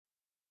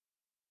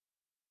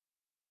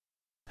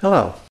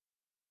Hello,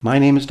 my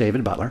name is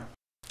David Butler,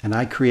 and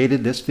I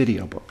created this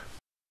video book.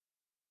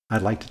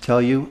 I'd like to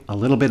tell you a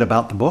little bit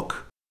about the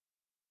book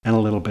and a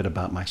little bit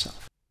about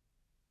myself.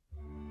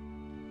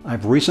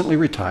 I've recently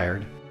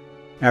retired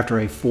after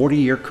a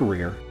 40-year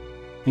career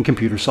in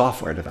computer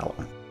software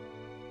development,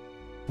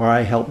 where I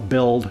helped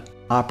build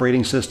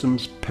operating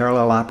systems,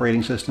 parallel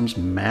operating systems,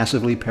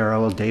 massively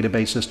parallel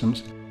database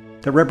systems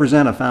that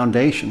represent a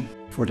foundation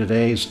for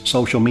today's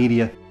social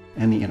media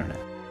and the internet.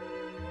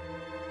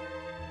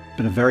 It's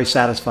been a very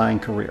satisfying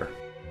career.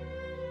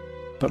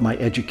 But my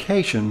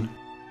education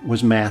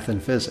was math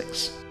and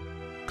physics,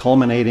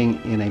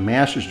 culminating in a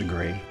master's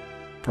degree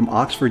from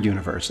Oxford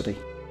University,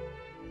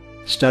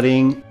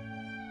 studying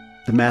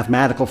the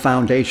mathematical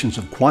foundations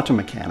of quantum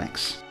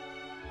mechanics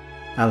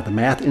out of the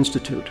Math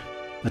Institute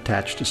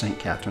attached to St.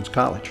 Catherine's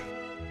College.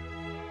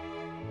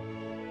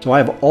 So I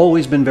have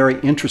always been very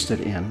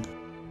interested in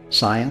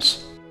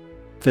science,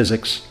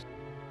 physics,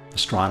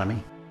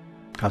 astronomy,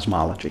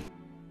 cosmology.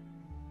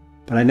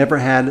 But I never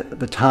had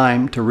the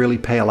time to really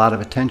pay a lot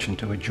of attention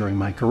to it during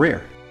my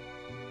career.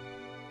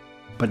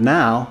 But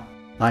now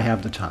I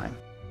have the time.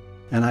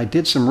 And I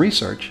did some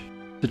research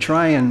to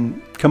try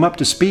and come up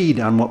to speed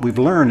on what we've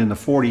learned in the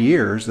 40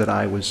 years that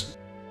I was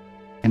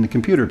in the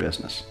computer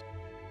business.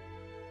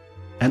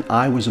 And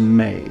I was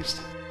amazed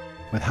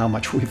with how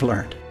much we've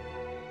learned.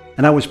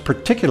 And I was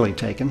particularly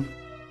taken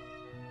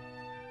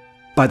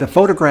by the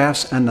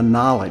photographs and the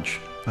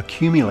knowledge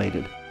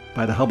accumulated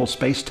by the Hubble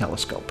Space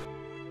Telescope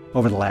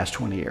over the last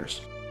 20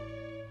 years.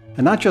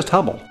 And not just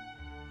Hubble,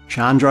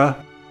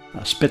 Chandra,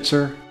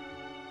 Spitzer,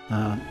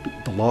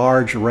 the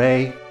large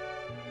array,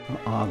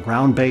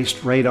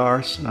 ground-based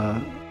radars.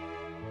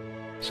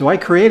 So I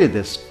created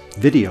this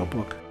video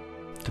book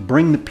to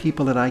bring the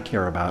people that I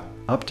care about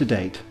up to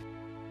date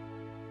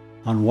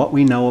on what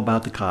we know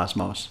about the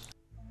cosmos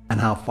and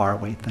how far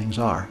away things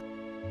are,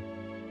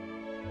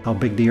 how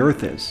big the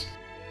Earth is,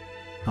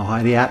 how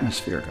high the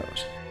atmosphere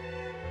goes,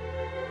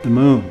 the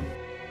moon,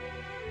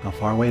 how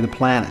far away the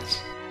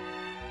planets,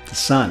 the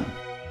sun,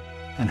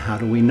 and how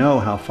do we know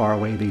how far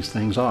away these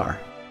things are,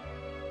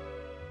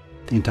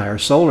 the entire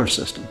solar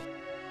system,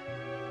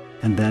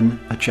 and then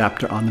a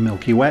chapter on the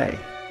Milky Way,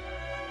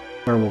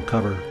 where we'll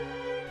cover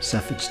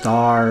Cepheid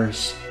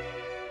stars,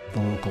 the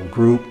local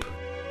group,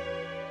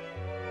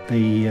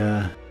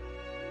 the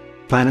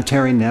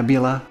planetary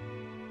nebula,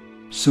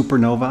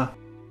 supernovae,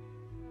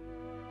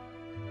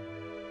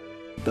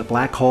 the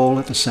black hole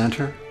at the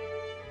center.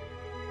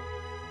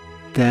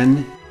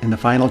 Then, in the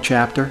final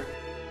chapter,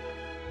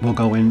 we'll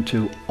go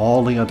into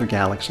all the other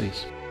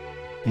galaxies,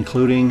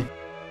 including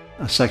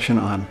a section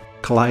on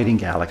colliding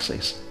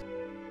galaxies,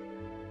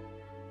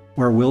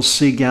 where we'll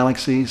see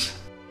galaxies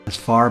as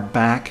far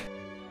back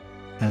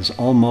as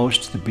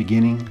almost the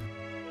beginning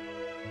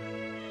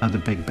of the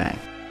Big Bang.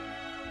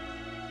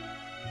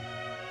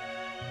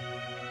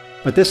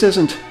 But this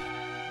isn't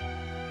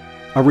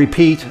a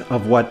repeat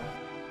of what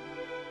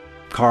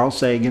Carl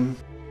Sagan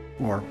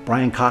or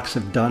Brian Cox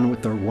have done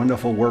with their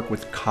wonderful work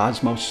with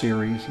Cosmos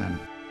series and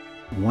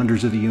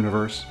Wonders of the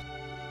Universe.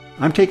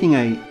 I'm taking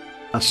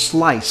a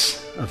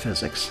slice of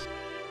physics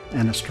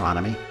and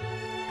astronomy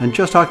and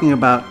just talking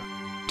about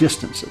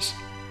distances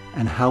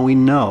and how we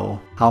know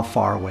how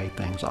far away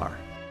things are.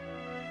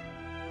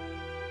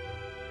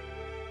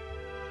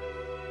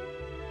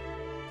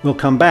 We'll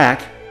come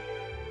back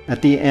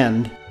at the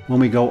end when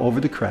we go over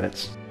the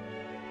credits,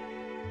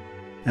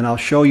 and I'll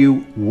show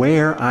you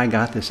where I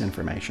got this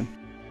information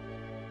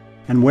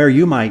and where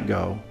you might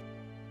go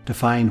to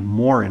find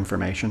more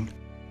information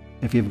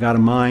if you've got a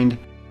mind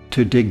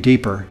to dig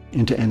deeper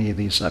into any of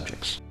these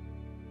subjects.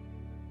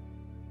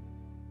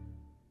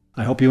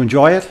 I hope you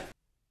enjoy it.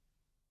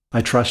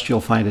 I trust you'll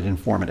find it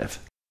informative.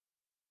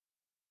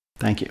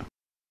 Thank you.